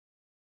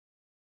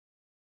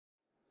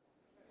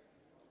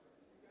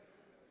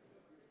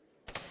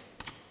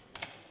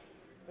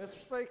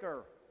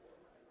Speaker.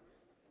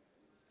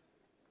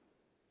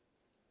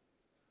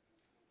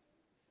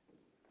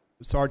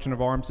 The Sergeant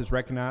of Arms is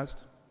recognized.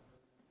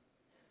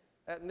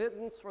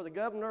 Admittance for the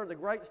Governor of the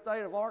great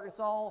state of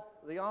Arkansas,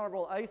 the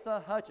Honorable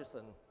Asa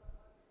Hutchinson.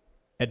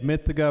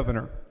 Admit the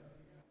Governor.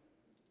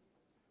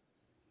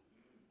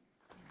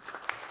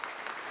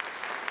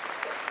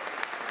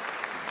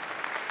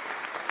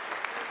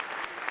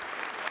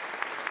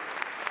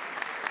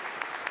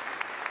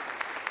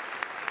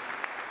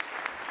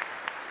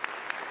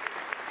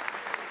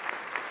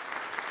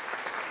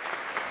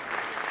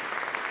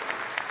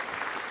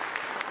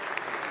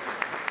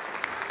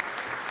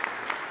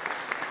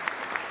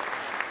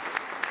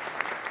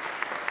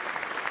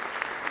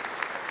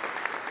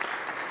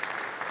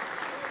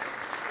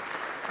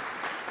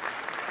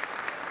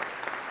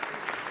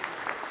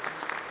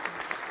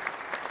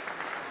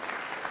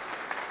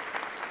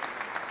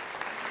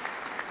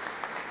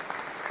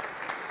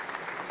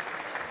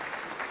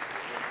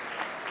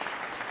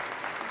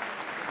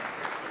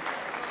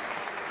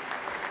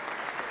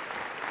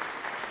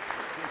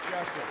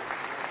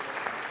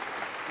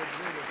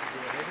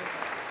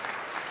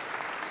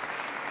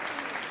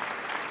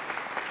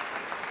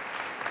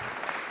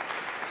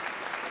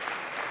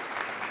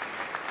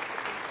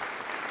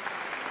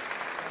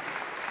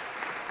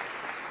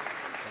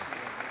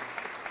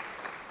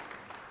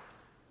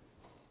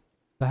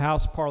 The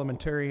House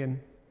parliamentarian,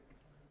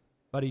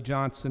 Buddy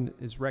Johnson,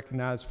 is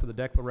recognized for the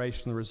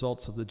declaration of the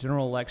results of the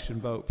general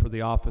election vote for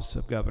the office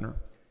of Governor.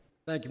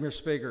 Thank you, Mr.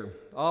 Speaker.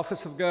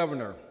 Office of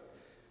Governor.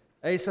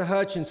 Asa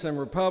Hutchinson,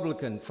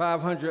 Republican,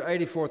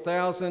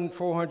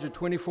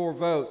 584,424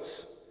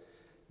 votes.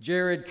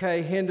 Jared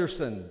K.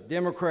 Henderson,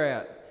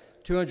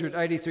 Democrat,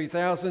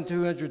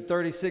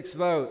 283,236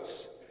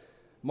 votes.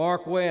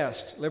 Mark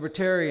West,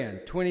 Libertarian,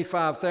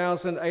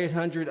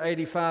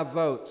 25,885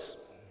 votes.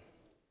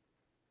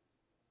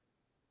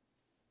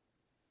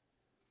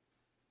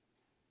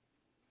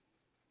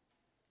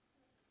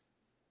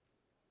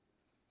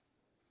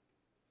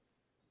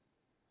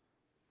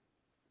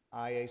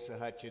 I, Asa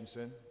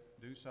Hutchinson,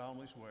 do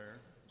solemnly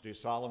swear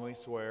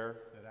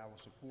that I will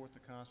support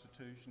the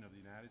Constitution of the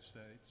United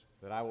States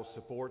I will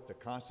support the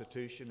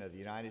Constitution of the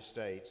United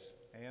States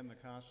and the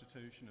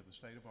Constitution of the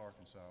State of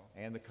Arkansas,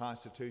 and the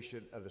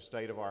Constitution of the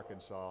State of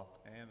Arkansas,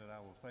 and that I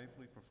will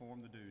faithfully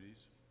perform the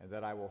duties and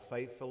that I will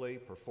faithfully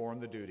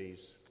perform the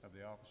duties of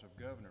the office of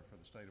Governor for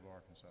the State of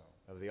Arkansas,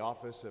 of the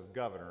office of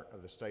Governor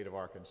of the State of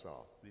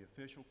Arkansas, the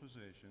official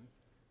position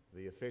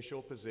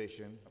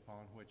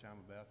upon which I'm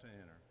about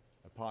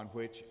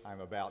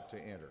to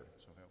enter.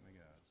 So help me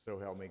God. So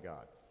help me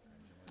God.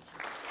 Congratulations.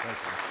 Thank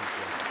you, Mr.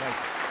 Chief Justice.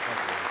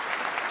 Thank you.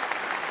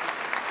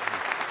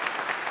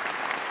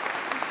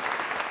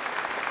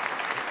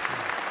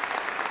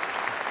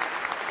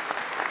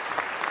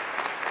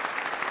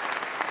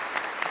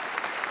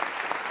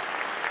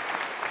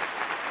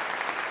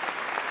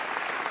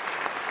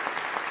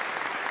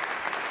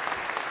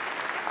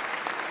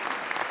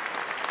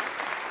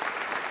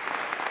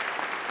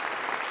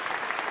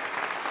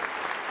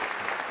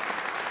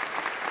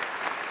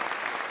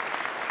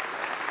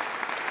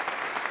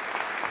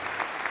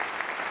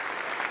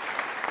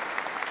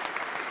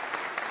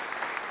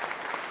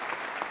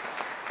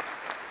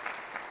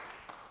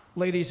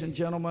 Ladies and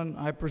gentlemen,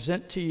 I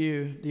present to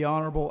you the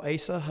Honorable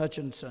Asa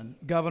Hutchinson,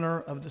 Governor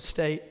of the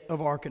State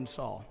of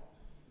Arkansas.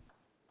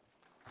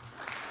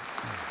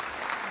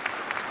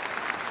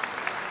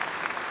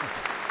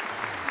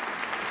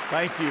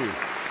 Thank you.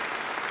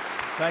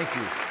 Thank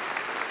you.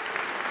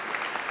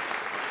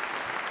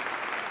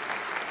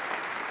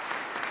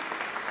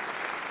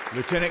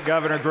 Lieutenant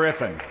Governor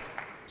Griffin,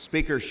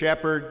 Speaker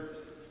Shepard,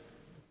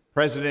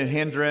 President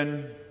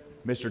Hendren,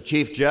 Mr.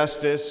 Chief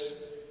Justice,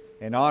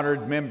 and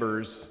honored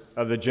members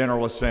of the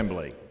General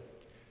Assembly.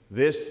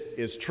 This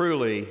is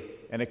truly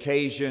an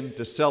occasion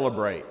to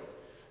celebrate.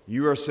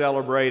 You are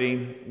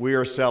celebrating, we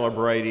are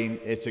celebrating,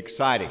 it's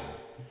exciting.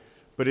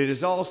 But it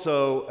is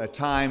also a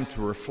time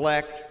to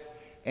reflect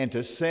and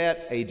to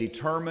set a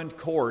determined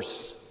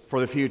course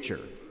for the future.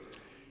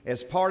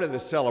 As part of the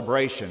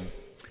celebration,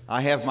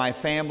 I have my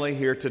family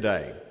here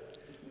today.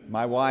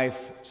 My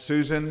wife,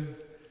 Susan,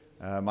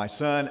 my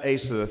son,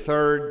 Asa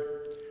III,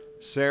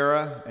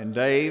 Sarah and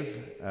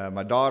Dave,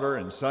 my daughter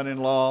and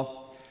son-in-law,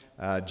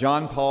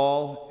 John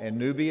Paul and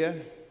Nubia,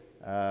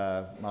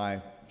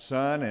 my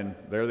son, and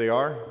there they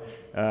are,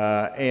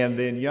 and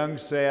then young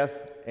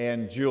Seth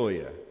and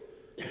Julia.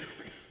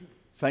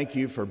 Thank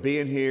you for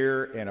being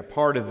here and a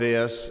part of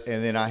this.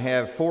 And then I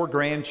have 4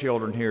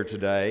 grandchildren here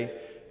today,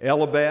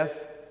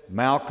 Elabeth,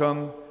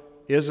 Malcolm,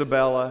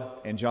 Isabella,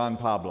 and John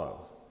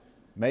Pablo.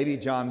 Maybe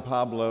John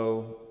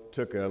Pablo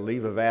took a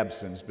leave of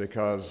absence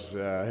because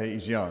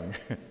he's young.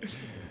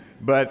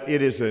 But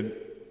it is a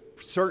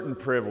certain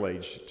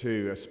privilege,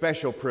 a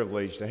special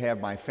privilege to have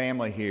my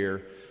family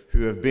here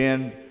who have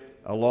been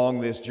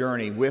along this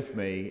journey with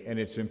me, and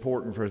it's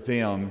important for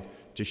them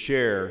to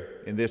share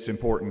in this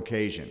important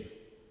occasion.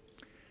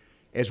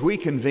 As we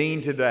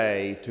convene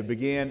today to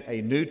begin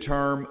a new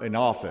term in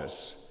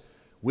office,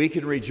 we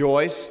can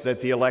rejoice that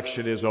the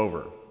election is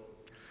over.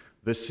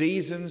 The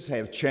seasons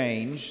have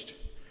changed,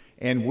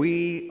 and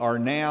we are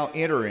now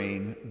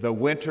entering the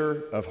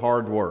winter of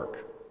hard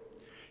work.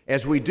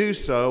 As we do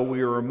so,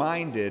 we are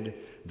reminded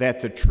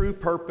that the true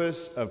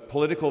purpose of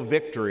political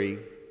victory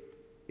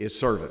is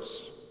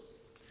service.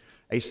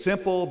 A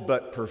simple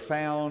but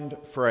profound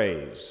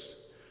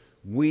phrase: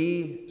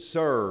 we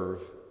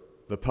serve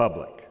the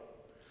public.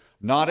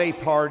 Not a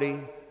party,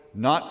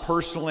 not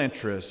personal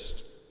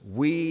interest,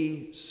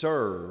 we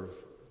serve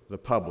the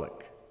public.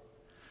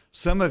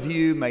 Some of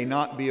you may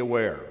not be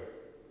aware.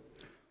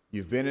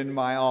 You've been in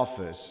my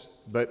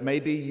office, but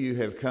maybe you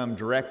have come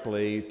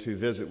directly to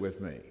visit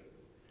with me.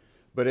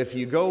 But if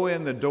you go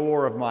in the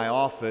door of my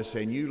office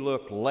and you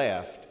look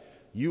left,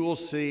 you will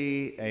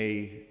see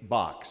a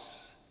box.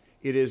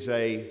 It is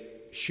a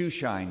shoe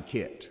shine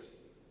kit.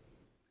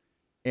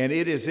 And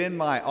it is in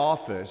my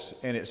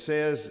office, and it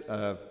says,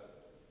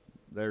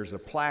 there's a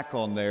plaque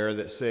on there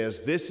that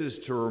says, "This is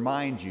to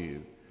remind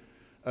you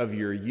of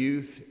your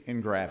youth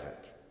in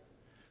Gravette."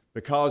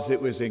 Because it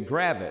was in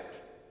Gravette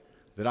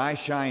that I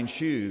shined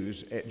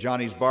shoes at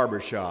Johnny's Barber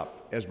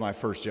Shop as my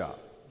first job.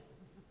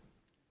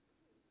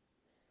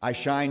 I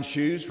shined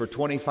shoes for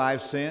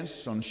 25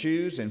 cents on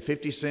shoes and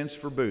 50 cents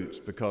for boots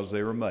because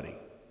they were muddy.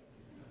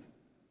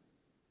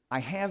 I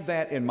have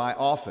that in my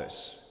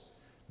office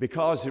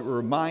because it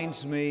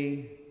reminds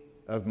me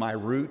of my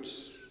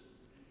roots,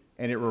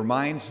 and it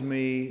reminds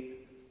me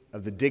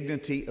of the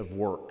dignity of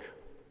work.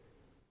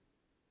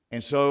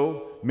 And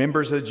so,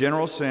 members of the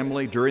General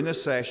Assembly, during the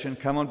session,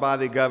 come on by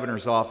the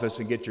governor's office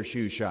and get your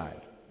shoes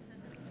shined.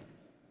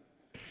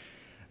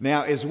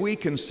 Now, as we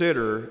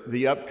consider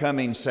the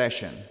upcoming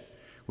session,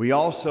 we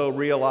also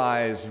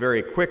realize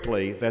very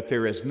quickly that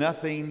there is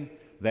nothing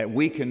that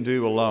we can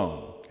do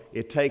alone.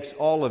 It takes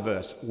all of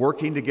us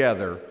working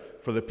together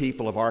for the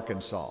people of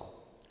Arkansas.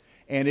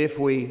 And if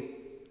we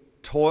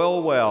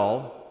toil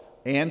well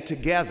and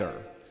together,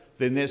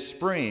 then this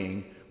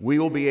spring we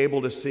will be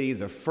able to see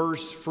the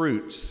first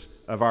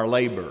fruits of our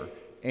labor.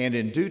 And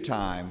in due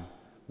time,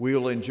 we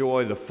will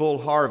enjoy the full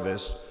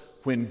harvest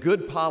when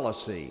good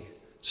policy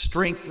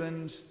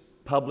strengthens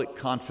public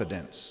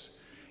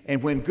confidence,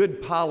 and when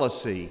good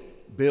policy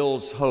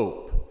builds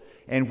hope,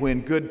 and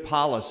when good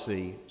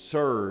policy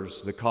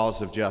serves the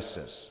cause of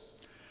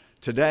justice.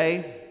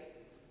 Today,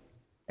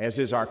 as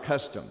is our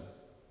custom,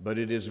 but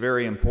it is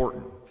very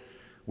important,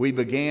 we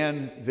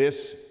began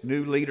this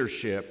new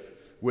leadership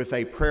with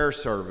a prayer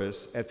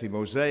service at the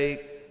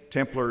Mosaic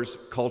Templars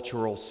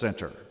Cultural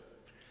Center.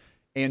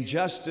 And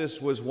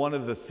justice was one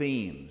of the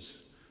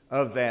themes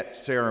of that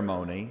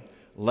ceremony.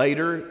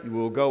 Later, we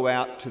will go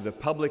out to the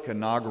public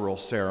inaugural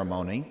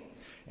ceremony,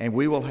 and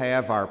we will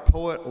have our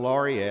poet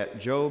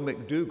laureate, Joe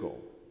McDougall,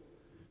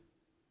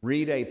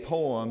 read a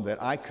poem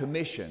that I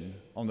commissioned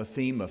on the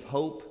theme of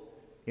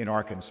hope in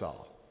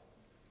Arkansas.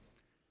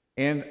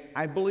 And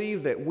I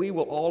believe that we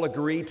will all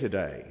agree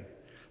today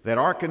that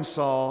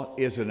Arkansas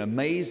is an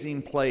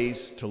amazing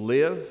place to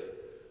live,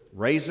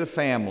 raise a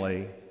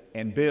family,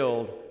 and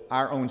build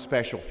our own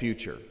special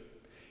future.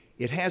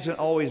 It hasn't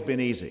always been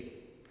easy.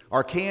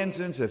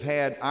 Arkansans have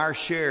had our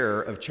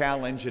share of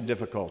challenge and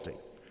difficulty.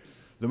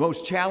 The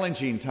most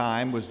challenging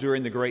time was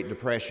during the Great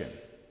Depression.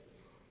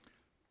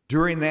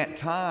 During that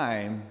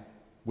time,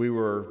 we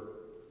were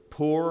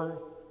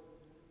poor,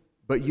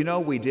 but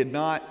we did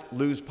not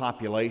lose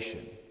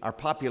population. Our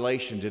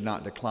population did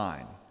not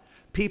decline.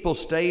 People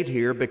stayed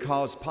here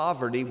because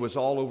poverty was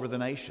all over the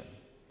nation.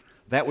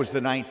 That was the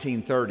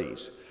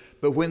 1930s.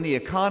 But when the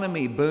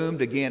economy boomed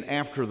again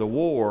after the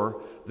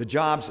war, the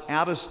jobs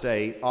out of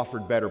state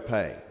offered better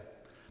pay.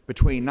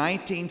 Between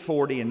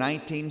 1940 and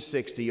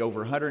 1960, over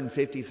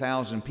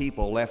 150,000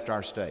 people left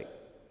our state.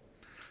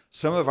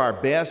 Some of our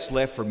best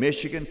left for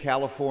Michigan,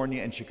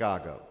 California, and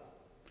Chicago.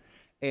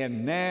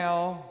 And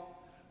now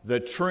the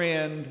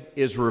trend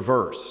is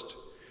reversed.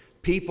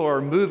 People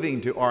are moving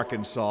to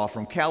Arkansas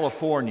from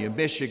California,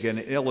 Michigan,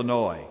 and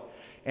Illinois,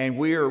 and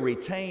we are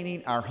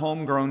retaining our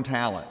homegrown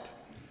talent.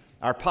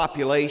 Our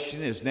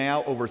population is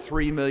now over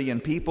 3 million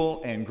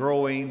people and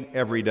growing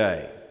every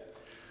day.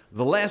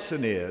 The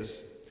lesson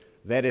is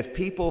that if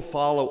people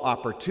follow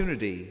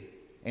opportunity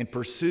and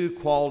pursue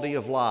quality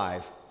of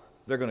life,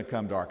 they're going to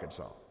come to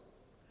Arkansas.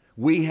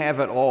 We have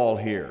it all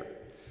here.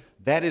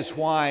 That is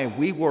why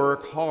we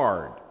work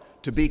hard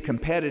to be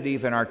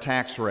competitive in our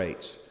tax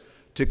rates,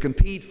 to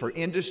compete for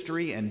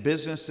industry and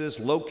businesses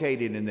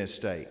located in this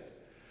state,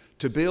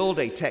 to build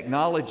a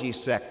technology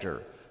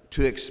sector,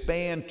 to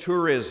expand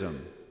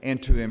tourism,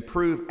 and to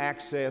improve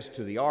access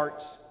to the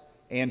arts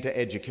and to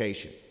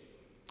education.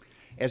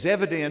 As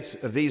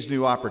evidence of these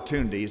new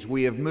opportunities,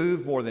 we have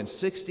moved more than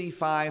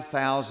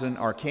 65,000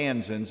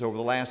 Arkansans over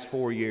the last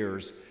 4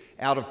 years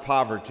out of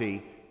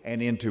poverty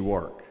and into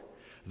work.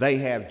 They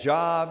have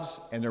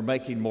jobs and they're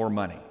making more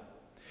money.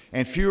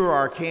 And fewer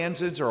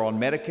Arkansans are on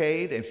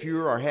Medicaid, and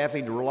fewer are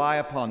having to rely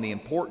upon the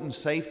important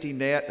safety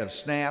net of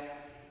SNAP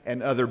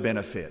and other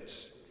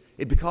benefits.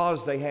 It's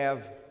because they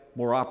have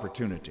more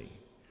opportunity.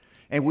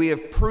 And we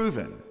have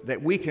proven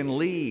that we can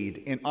lead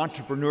in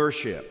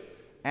entrepreneurship,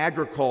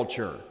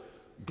 agriculture,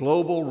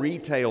 global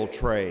retail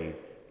trade,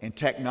 and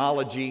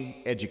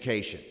technology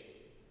education.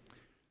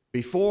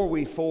 Before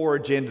we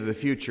forge into the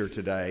future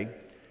today,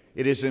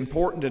 it is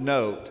important to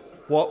note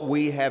what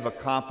we have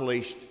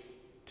accomplished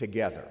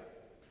together.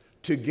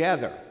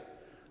 Together,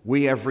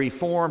 we have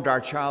reformed our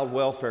child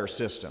welfare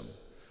system.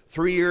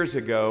 3 years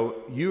ago,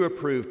 you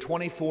approved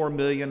 $24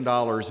 million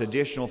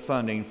additional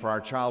funding for our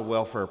child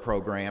welfare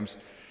programs,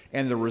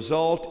 and the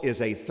result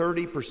is a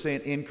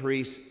 30%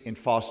 increase in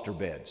foster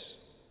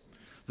beds.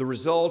 The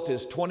result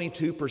is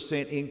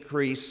 22%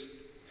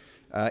 increase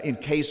in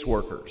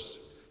caseworkers.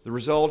 The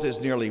result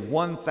is nearly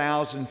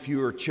 1,000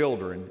 fewer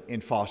children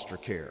in foster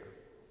care.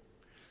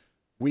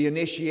 We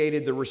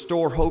initiated the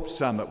Restore Hope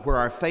Summit, where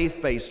our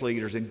faith-based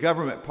leaders and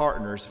government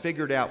partners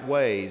figured out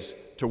ways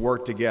to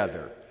work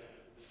together.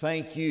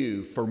 Thank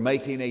you for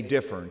making a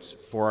difference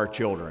for our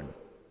children.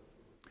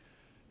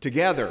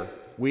 Together,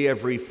 we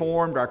have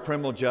reformed our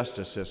criminal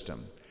justice system,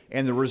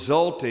 and the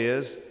result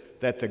is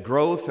that the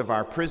growth of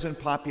our prison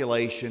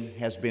population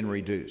has been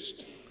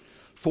reduced.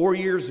 4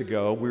 years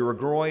ago, we were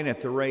growing at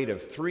the rate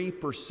of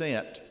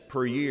 3%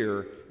 per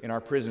year in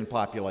our prison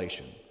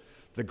population.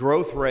 The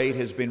growth rate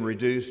has been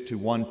reduced to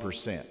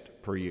 1%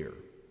 per year.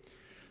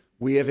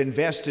 We have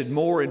invested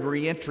more in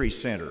reentry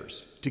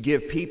centers to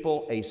give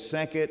people a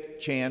second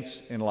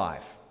chance in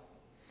life.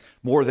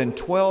 More than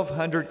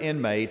 1,200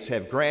 inmates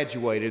have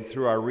graduated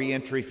through our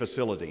reentry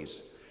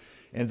facilities,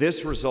 and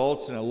this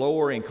results in a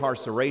lower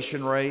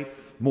incarceration rate,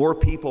 more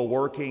people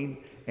working,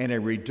 and a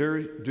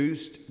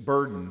reduced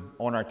burden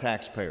on our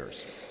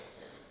taxpayers.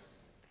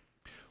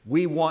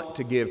 We want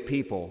to give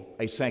people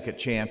a second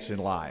chance in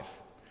life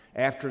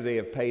after they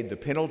have paid the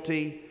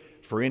penalty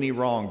for any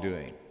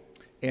wrongdoing.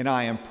 And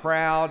I am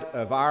proud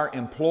of our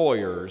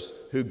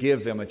employers who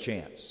give them a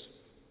chance.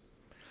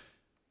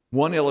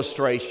 One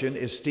illustration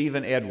is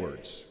Stephen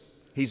Edwards.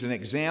 He's an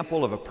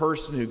example of a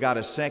person who got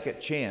a second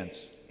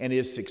chance and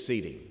is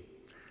succeeding.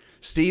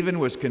 Stephen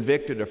was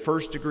convicted of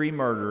first-degree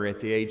murder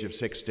at the age of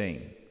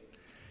 16.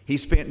 He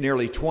spent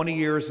nearly 20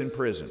 years in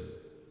prison.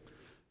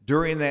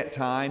 During that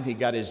time, he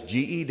got his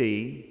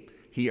GED,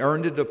 he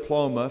earned a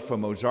diploma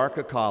from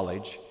Ozarka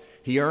College,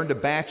 he earned a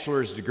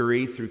bachelor's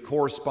degree through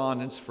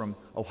correspondence from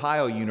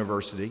Ohio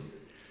University.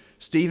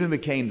 Stephen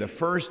became the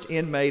first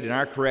inmate in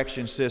our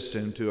correction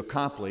system to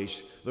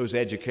accomplish those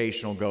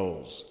educational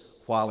goals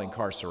while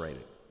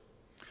incarcerated.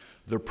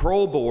 The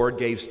parole board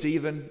gave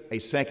Stephen a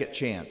second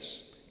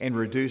chance and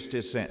reduced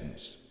his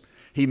sentence.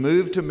 He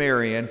moved to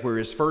Marion, where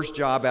his first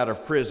job out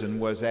of prison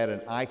was at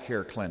an eye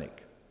care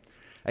clinic.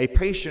 A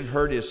patient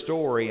heard his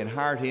story and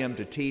hired him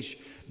to teach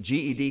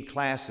GED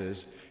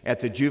classes at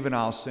the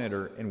Juvenile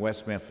Center in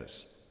West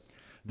Memphis.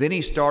 Then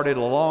he started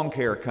a lawn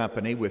care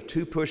company with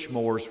 2 push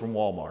mowers from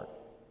Walmart.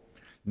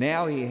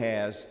 Now he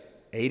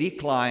has 80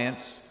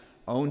 clients,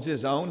 owns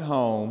his own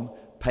home,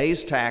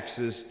 pays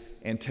taxes,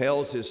 and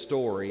tells his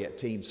story at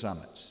teen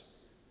summits.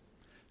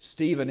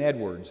 Stephen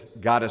Edwards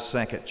got a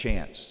second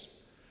chance.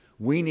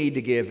 We need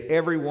to give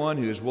everyone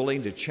who is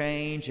willing to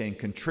change and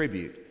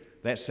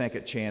contribute that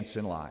second chance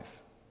in life.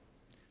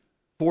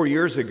 4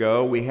 years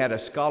ago, we had a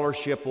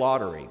scholarship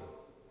lottery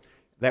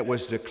that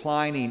was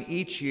declining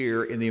each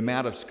year in the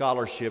amount of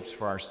scholarships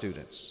for our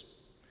students.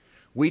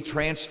 We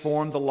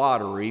transformed the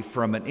lottery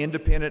from an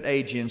independent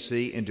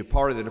agency into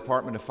part of the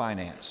Department of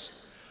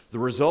Finance. The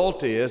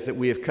result is that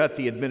we have cut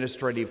the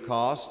administrative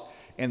costs,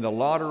 and the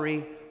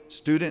lottery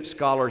student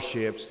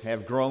scholarships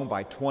have grown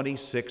by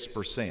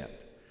 26%.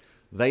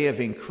 They have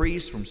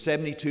increased from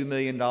 $72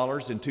 million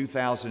in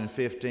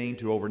 2015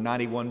 to over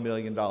 $91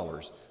 million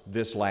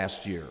this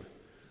last year.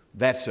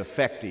 That's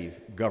effective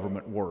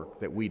government work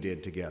that we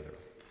did together.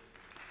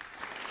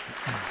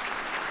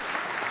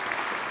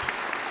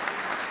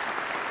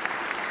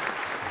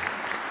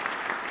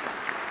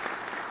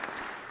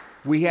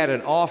 We had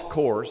an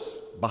off-course,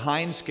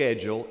 behind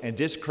schedule, and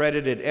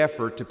discredited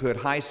effort to put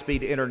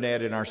high-speed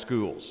internet in our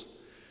schools.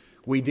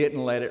 We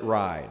didn't let it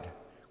ride.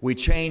 We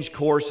changed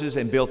courses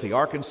and built the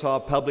Arkansas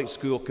Public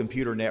School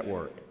Computer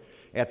Network.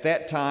 At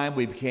that time,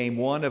 we became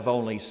one of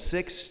only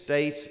 6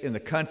 states in the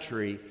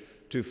country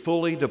to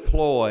fully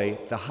deploy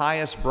the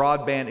highest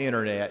broadband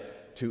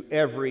internet to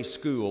every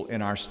school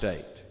in our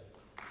state.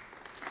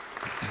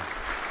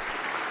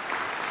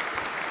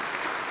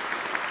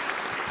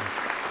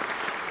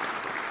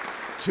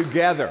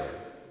 Together,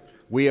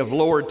 we have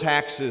lowered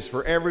taxes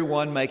for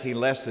everyone making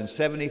less than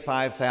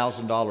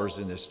 $75,000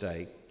 in this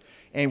state,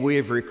 and we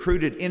have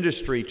recruited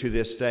industry to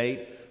this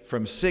state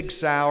from Sig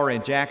Sauer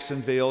in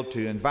Jacksonville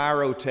to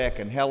Envirotech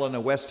in Helena,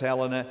 West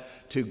Helena,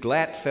 to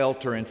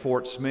Glatfelter in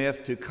Fort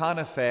Smith, to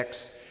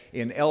Conifex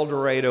in El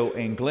Dorado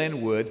and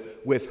Glenwood,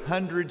 with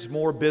hundreds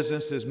more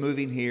businesses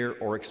moving here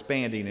or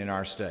expanding in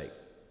our state.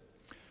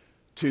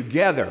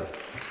 Together,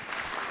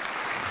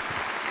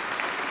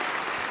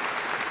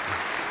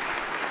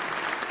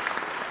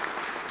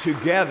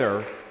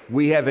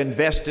 we have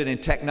invested in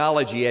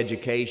technology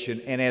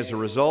education, and as a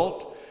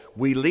result,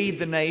 we lead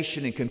the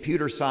nation in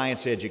computer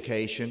science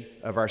education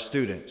of our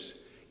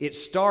students. It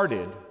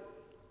started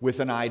with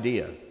an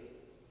idea,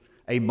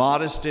 a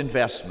modest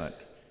investment,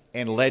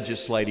 and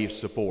legislative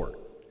support.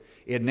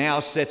 It now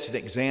sets an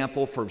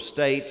example for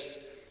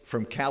states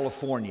from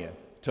California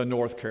to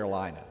North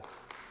Carolina.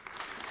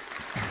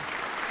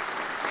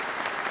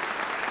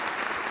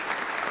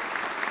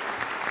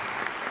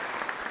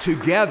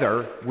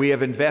 Together, we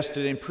have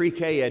invested in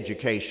pre-K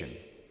education.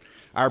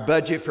 Our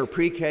budget for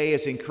pre-K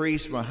has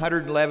increased from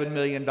 $111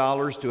 million to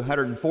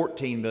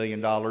 $114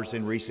 million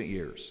in recent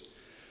years.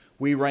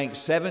 We rank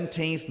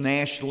 17th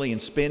nationally in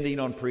spending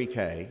on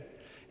pre-K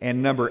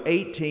and number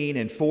 18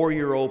 in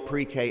 4-year-old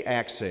pre-K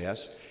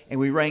access, and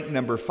we rank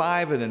number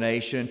 5 in the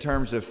nation in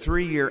terms of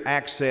 3-year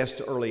access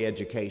to early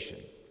education.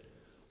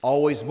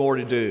 Always more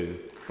to do,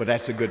 but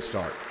that's a good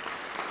start.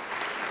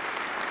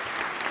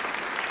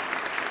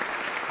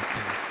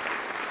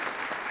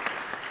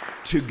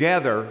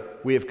 Together,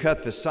 we have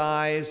cut the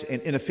size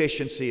and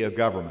inefficiency of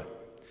government.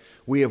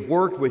 We have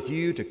worked with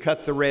you to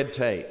cut the red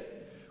tape.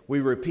 We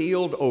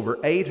repealed over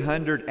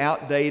 800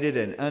 outdated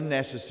and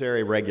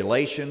unnecessary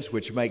regulations,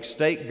 which make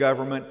state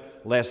government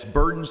less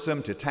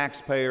burdensome to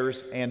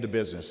taxpayers and to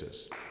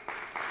businesses.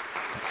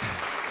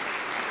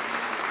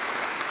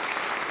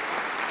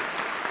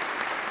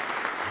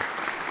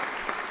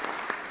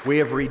 We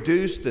have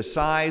reduced the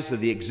size of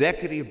the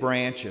executive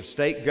branch of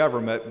state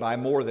government by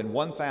more than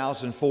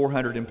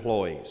 1,400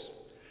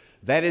 employees.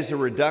 That is a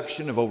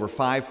reduction of over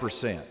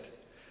 5%.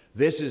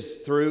 This is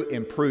through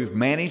improved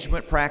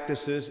management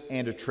practices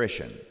and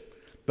attrition,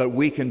 but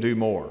we can do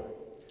more.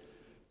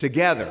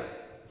 Together,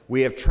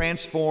 we have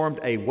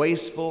transformed a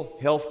wasteful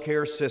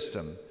healthcare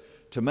system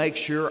to make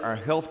sure our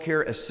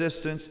healthcare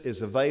assistance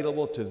is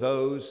available to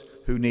those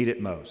who need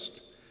it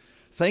most.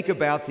 Think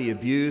about the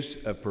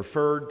abuse of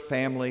preferred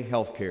family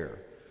health care,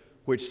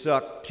 which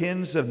sucked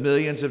tens of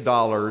millions of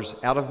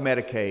dollars out of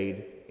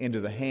Medicaid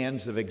into the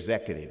hands of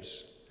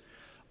executives,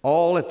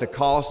 all at the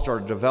cost of our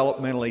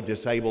developmentally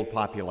disabled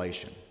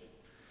population.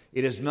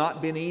 It has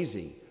not been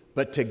easy,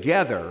 but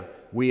together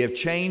we have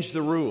changed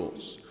the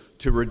rules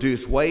to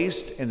reduce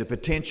waste and the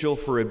potential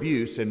for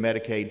abuse in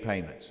Medicaid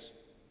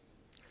payments.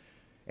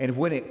 And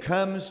when it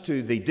comes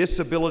to the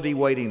disability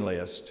waiting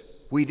list,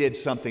 we did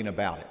something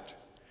about it.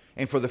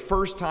 And for the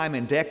first time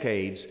in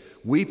decades,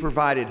 we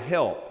provided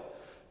help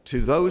to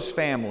those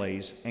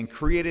families and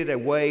created a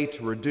way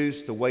to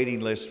reduce the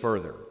waiting list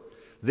further.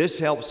 This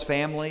helps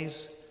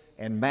families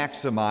and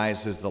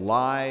maximizes the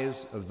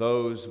lives of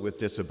those with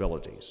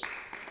disabilities.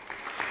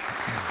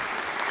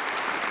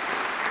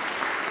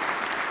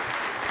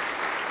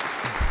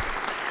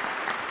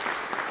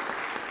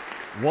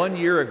 One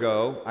year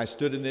ago, I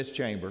stood in this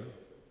chamber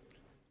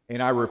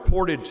and I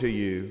reported to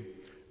you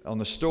on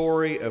the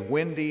story of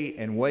Wendy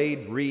and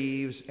Wade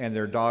Reeves and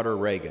their daughter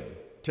Reagan.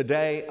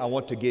 Today, I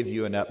want to give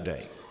you an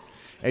update.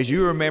 As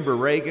you remember,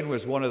 Reagan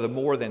was one of the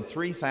more than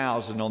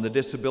 3,000 on the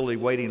disability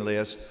waiting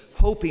list,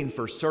 hoping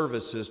for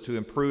services to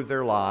improve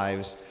their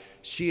lives.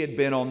 She had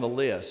been on the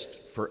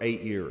list for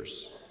 8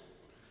 years.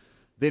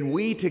 Then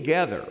we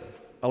together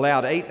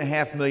allowed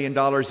 $8.5 million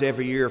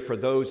every year for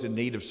those in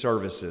need of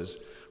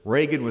services.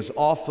 Reagan was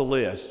off the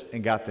list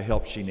and got the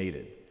help she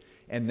needed.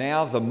 And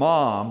now the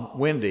mom,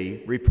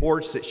 Wendy,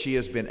 reports that she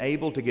has been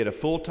able to get a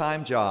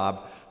full-time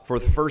job for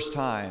the first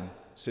time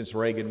since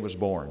Reagan was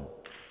born.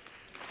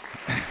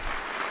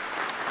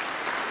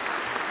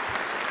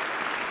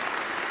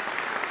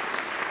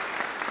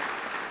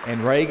 And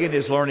Reagan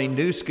is learning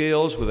new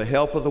skills with the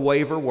help of the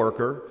waiver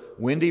worker.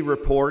 Wendy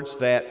reports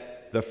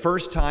that the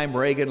first time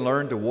Reagan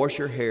learned to wash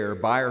her hair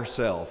by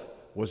herself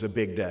was a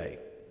big day.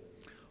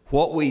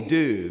 What we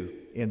do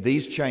in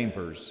these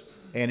chambers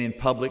and in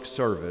public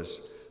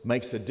service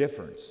makes a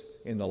difference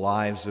in the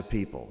lives of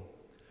people.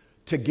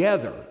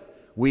 Together,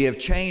 we have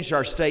changed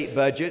our state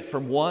budget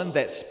from one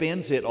that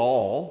spends it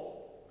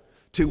all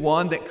to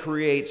one that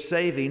creates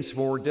savings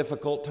for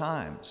difficult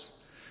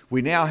times.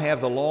 We now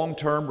have the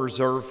long-term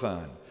reserve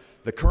fund.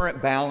 The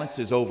current balance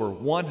is over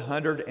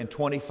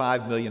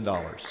 $125 million.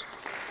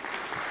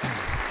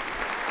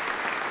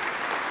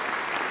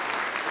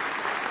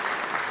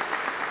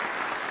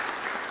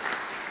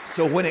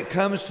 So when it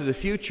comes to the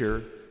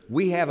future,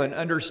 we have an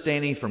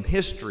understanding from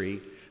history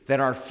that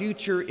our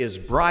future is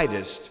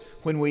brightest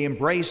when we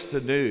embrace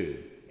the new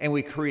and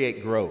we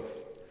create growth.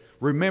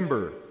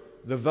 Remember,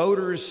 the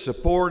voters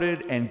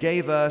supported and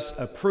gave us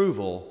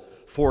approval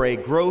for a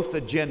growth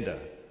agenda.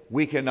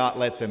 We cannot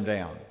let them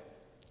down.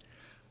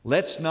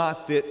 Let's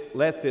not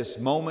let this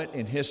moment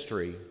in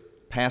history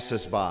pass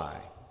us by,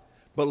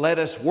 but let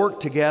us work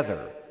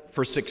together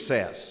for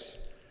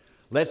success.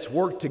 Let's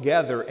work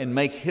together and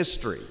make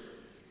history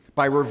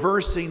by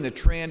reversing the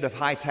trend of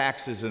high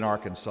taxes in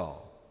Arkansas.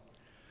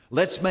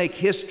 Let's make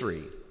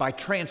history by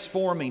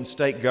transforming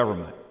state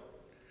government.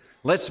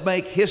 Let's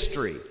make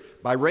history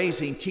by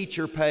raising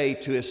teacher pay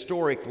to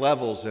historic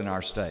levels in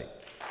our state.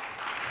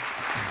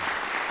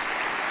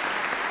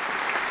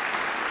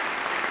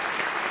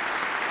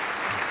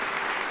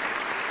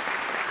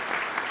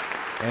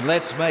 And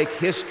let's make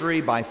history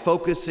by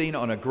focusing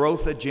on a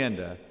growth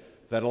agenda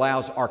that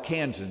allows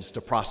Arkansans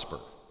to prosper.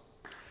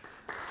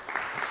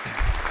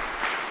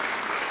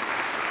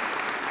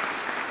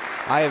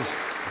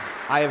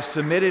 I I have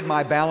submitted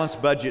my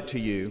balanced budget to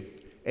you,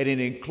 and it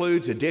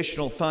includes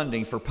additional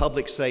funding for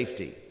public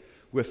safety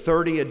with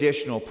 30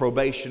 additional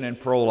probation and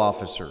parole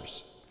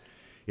officers.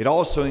 It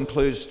also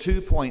includes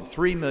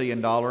 $2.3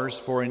 million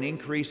for an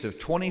increase of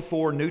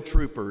 24 new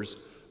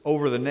troopers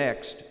over the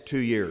next 2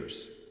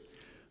 years.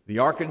 The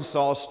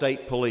Arkansas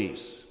State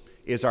Police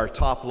is our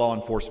top law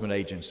enforcement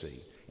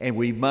agency, and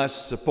we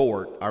must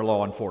support our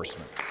law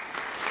enforcement.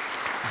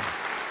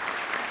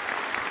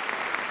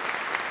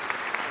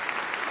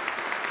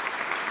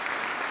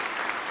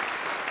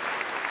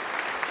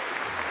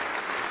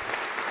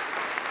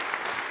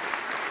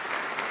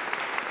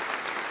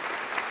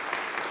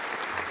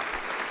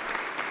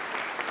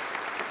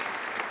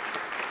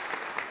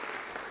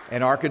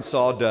 And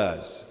Arkansas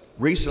does.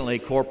 Recently,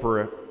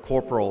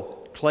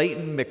 Corporal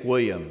Clayton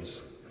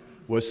McWilliams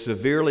was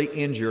severely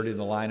injured in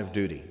the line of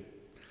duty.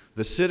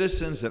 The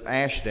citizens of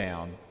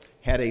Ashdown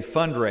had a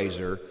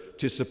fundraiser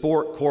to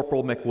support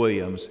Corporal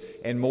McWilliams,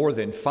 and more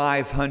than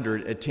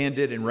 500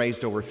 attended and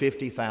raised over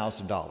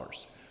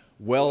 $50,000.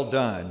 Well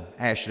done,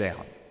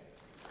 Ashdown.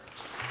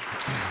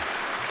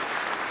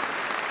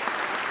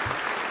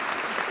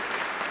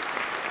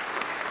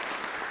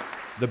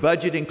 The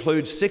budget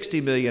includes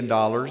 $60 million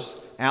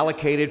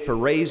allocated for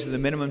raising the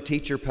minimum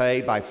teacher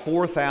pay by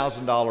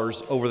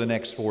 $4,000 over the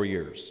next 4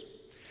 years.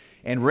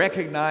 And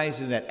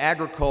recognizing that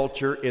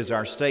agriculture is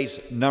our state's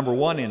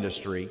 #1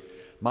 industry,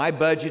 my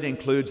budget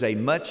includes a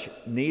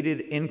much-needed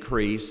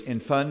increase in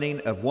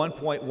funding of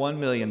 $1.1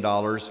 million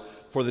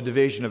for the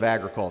Division of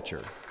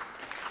Agriculture.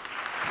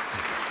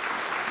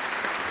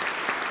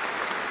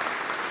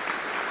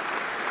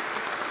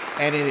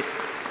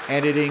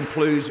 And it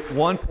includes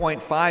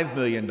 $1.5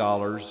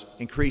 million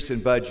increase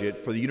in budget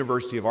for the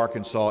University of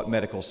Arkansas at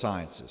Medical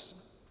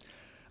Sciences.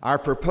 Our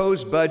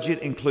proposed budget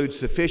includes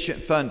sufficient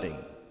funding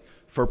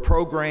for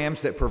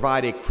programs that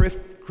provide a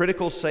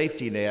critical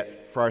safety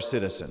net for our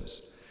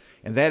citizens.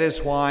 And that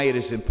is why it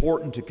is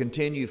important to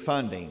continue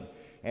funding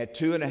at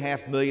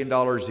 $2.5 million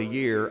a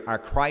year our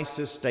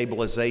crisis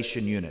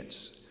stabilization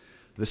units,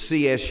 the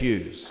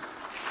CSUs.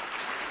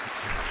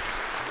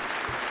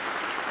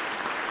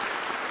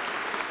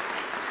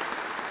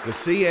 The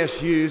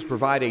CSUs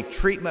provide a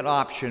treatment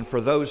option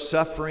for those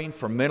suffering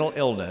from mental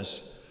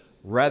illness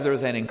rather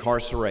than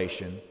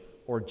incarceration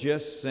or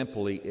just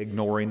simply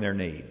ignoring their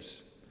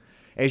needs.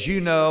 As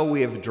you know,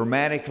 we have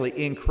dramatically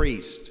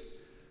increased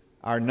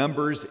our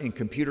numbers in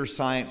computer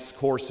science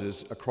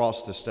courses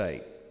across the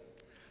state.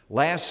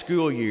 Last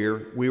school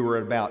year, we were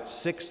at about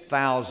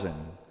 6,000,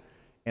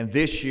 and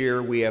this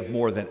year we have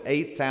more than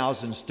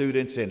 8,000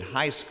 students in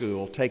high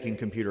school taking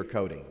computer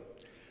coding.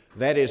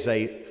 That is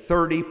a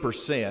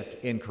 30%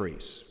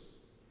 increase.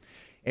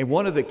 And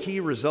one of the key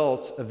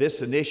results of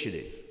this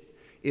initiative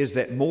is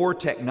that more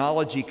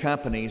technology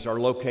companies are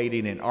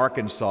located in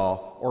Arkansas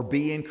or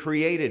being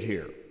created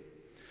here.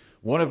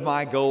 One of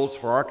my goals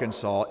for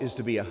Arkansas is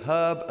to be a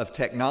hub of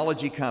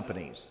technology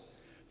companies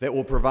that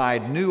will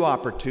provide new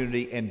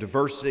opportunity and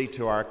diversity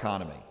to our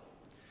economy.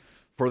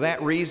 For that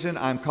reason,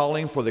 I'm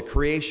calling for the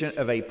creation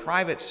of a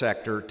private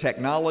sector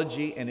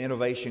technology and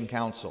innovation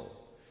council.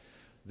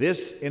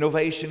 This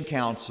Innovation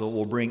Council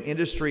will bring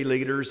industry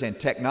leaders and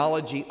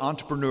technology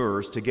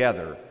entrepreneurs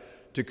together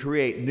to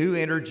create new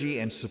energy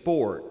and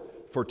support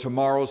for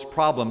tomorrow's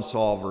problem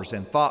solvers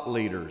and thought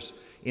leaders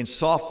in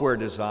software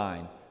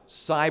design,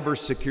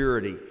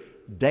 cybersecurity,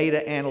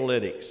 data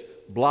analytics,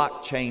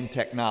 blockchain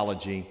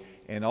technology,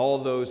 and all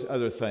those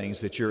other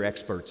things that you're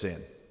experts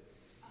in.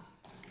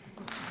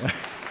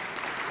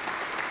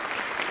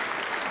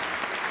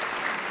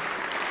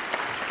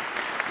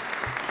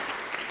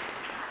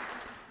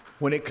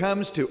 When it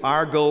comes to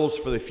our goals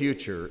for the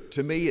future,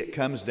 to me it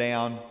comes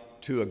down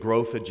to a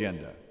growth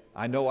agenda.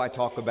 I know I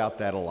talk about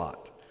that a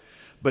lot.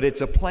 But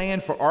it's a plan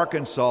for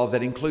Arkansas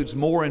that includes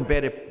more and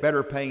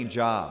better paying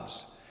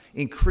jobs,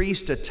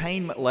 increased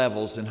attainment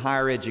levels in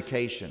higher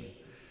education,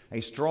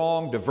 a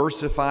strong,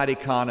 diversified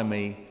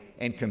economy,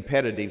 and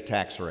competitive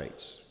tax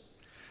rates.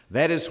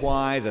 That is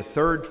why the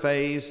third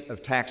phase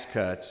of tax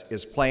cuts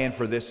is planned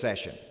for this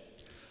session.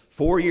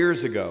 4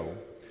 years ago,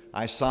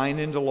 I signed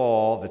into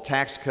law the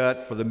tax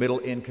cut for the middle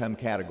income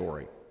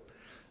category.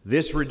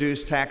 This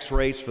reduced tax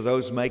rates for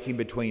those making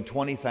between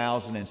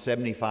 $20,000 and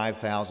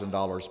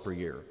 $75,000 per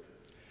year.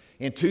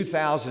 In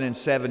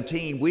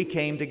 2017, we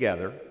came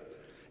together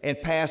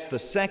and passed the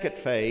second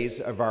phase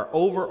of our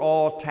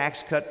overall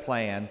tax cut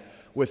plan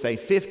with a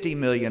 $50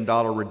 million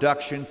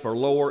reduction for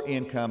lower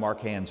income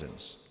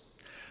Arkansans.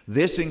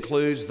 This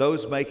includes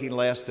those making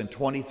less than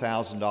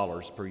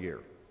 $20,000 per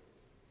year.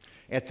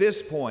 At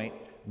this point,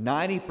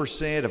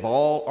 90% of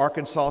all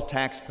Arkansas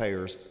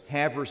taxpayers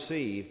have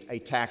received a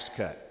tax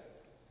cut.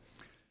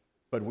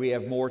 But we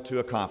have more to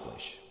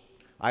accomplish.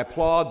 I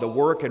applaud the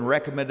work and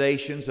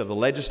recommendations of the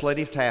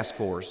Legislative Task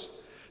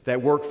Force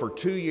that worked for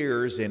 2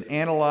 years in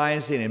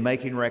analyzing and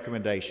making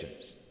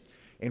recommendations.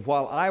 And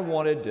while I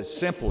wanted to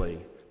simply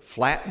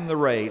flatten the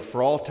rate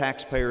for all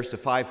taxpayers to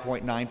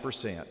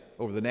 5.9%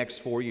 over the next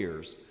 4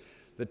 years,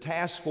 the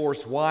task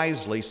force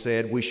wisely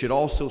said we should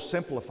also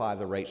simplify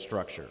the rate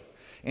structure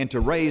and to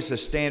raise the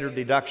standard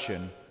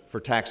deduction for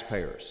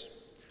taxpayers.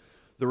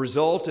 The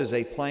result is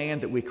a plan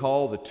that we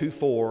call the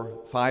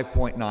 2-4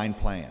 5.9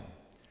 plan.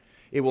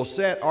 It will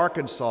set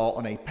Arkansas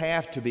on a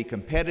path to be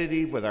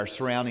competitive with our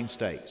surrounding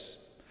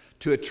states,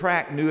 to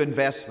attract new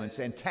investments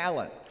and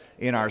talent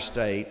in our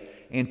state,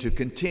 and to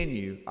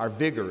continue our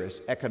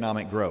vigorous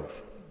economic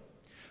growth.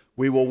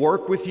 We will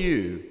work with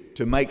you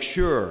to make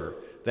sure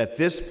that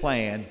this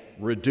plan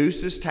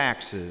reduces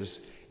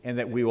taxes and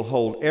that we will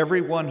hold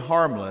everyone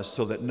harmless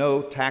so that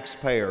no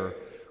taxpayer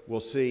will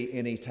see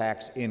any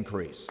tax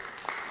increase.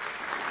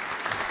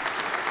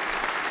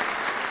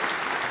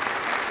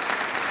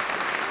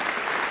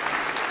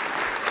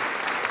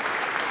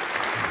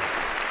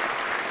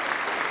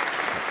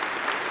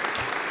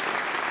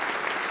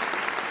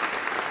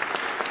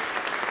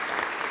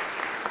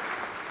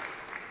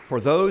 For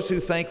those who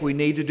think we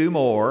need to do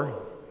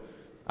more,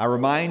 I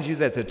remind you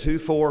that the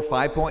 2-4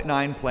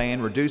 5.9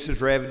 plan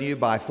reduces revenue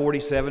by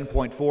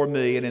 $47.4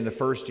 million in the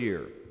first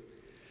year.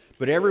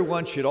 But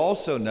everyone should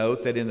also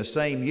note that in the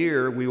same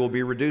year, we will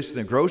be reducing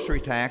the grocery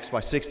tax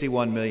by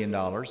 $61 million,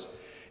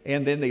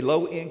 and then the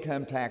low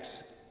income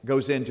tax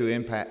goes into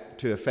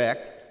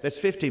effect. That's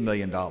 $50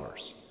 million.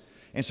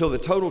 And so the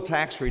total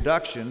tax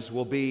reductions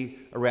will be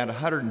around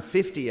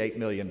 $158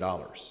 million.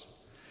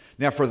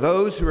 Now, for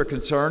those who are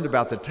concerned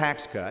about the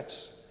tax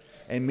cuts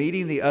and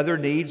meeting the other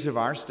needs of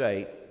our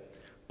state,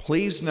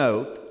 please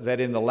note that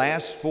in the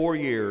last 4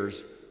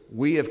 years,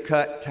 we have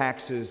cut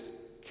taxes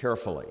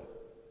carefully.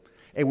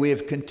 And we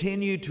have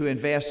continued to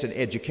invest in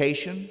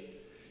education,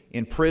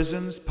 in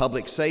prisons,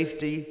 public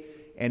safety,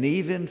 and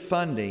even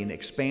funding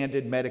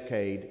expanded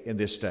Medicaid in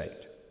this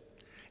state.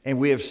 And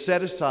we have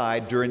set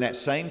aside during that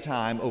same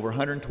time over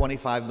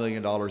 $125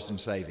 million in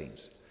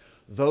savings.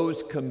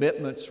 Those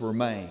commitments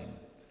remain.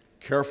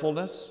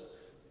 Carefulness,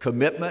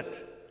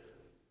 commitment,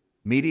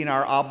 meeting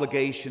our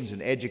obligations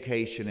in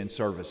education and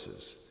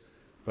services.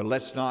 But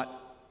let's not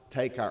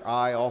take our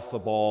eye off the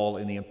ball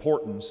in the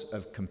importance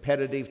of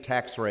competitive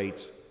tax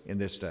rates in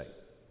this state.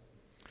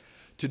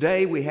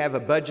 Today, we have a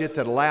budget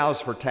that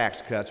allows for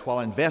tax cuts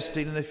while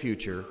investing in the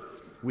future.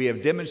 We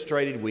have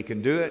demonstrated we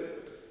can do it,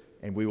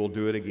 and we will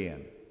do it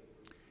again.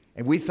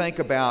 And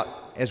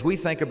as we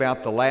think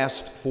about the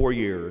last 4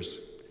 years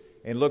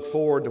and look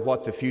forward to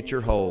what the future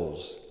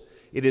holds,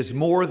 it is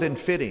more than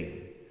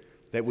fitting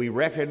that we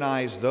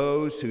recognize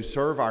those who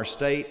serve our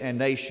state and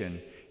nation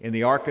in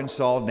the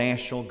Arkansas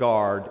National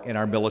Guard and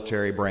our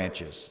military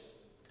branches.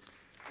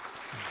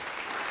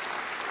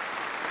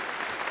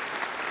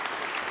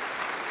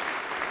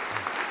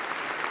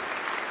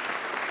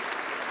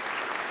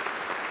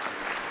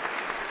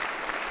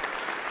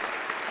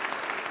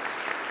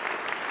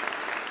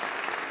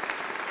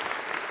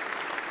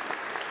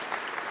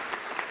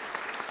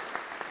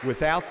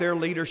 Without their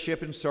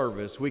leadership and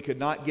service, we could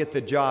not get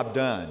the job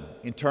done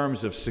in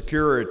terms of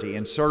security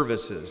and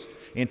services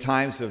in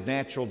times of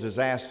natural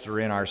disaster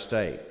in our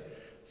state.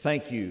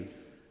 Thank you,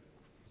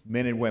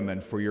 men and women,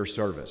 for your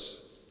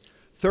service.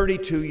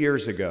 32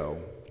 years ago,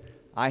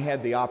 I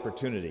had the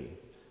opportunity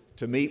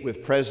to meet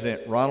with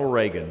President Ronald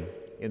Reagan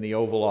in the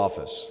Oval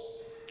Office.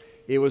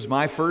 It was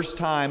my first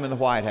time in the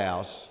White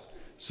House,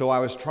 so I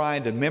was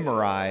trying to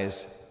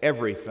memorize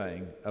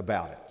everything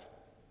about it.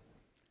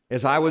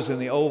 As I was in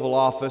the Oval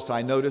Office,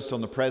 I noticed on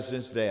the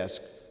president's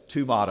desk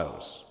 2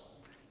 mottos.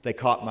 They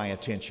caught my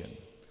attention.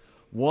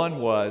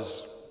 One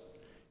was,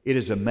 "It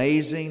is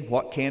amazing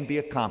what can be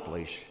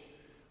accomplished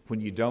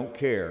when you don't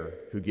care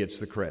who gets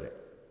the credit."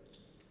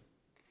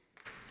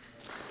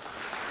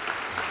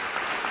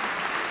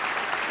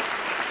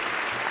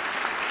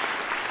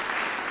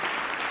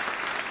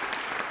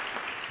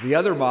 The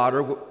other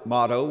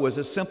motto was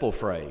a simple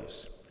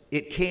phrase: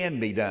 "It can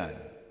be done."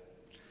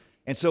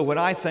 And so when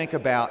I think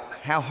about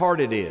how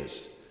hard it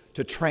is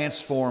to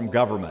transform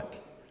government,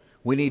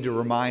 we need to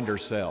remind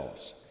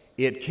ourselves,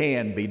 it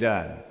can be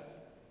done.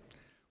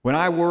 When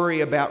I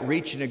worry about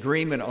reaching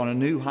agreement on a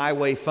new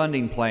highway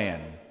funding plan,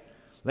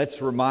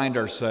 let's remind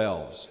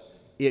ourselves,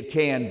 it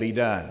can be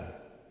done.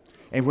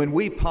 And when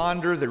we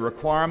ponder the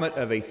requirement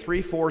of a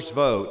 3/4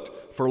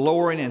 vote for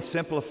lowering and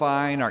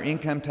simplifying our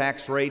income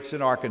tax rates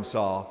in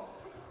Arkansas,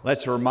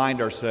 let's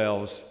remind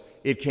ourselves,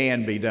 it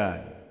can be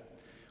done.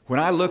 When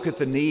I look at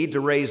the need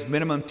to raise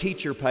minimum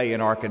teacher pay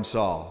in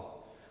Arkansas,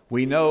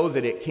 we know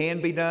that it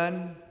can be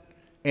done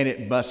and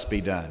it must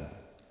be done.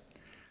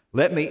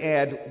 Let me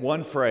add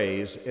one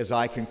phrase as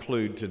I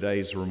conclude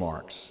today's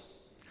remarks.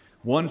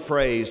 One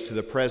phrase to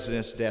the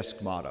President's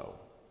desk motto,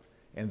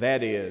 and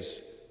that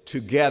is,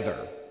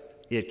 together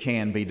it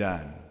can be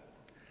done.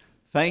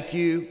 Thank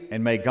you,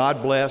 and may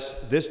God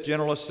bless this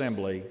General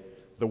Assembly,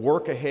 the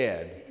work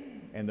ahead,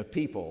 and the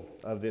people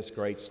of this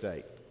great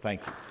state. Thank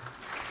you.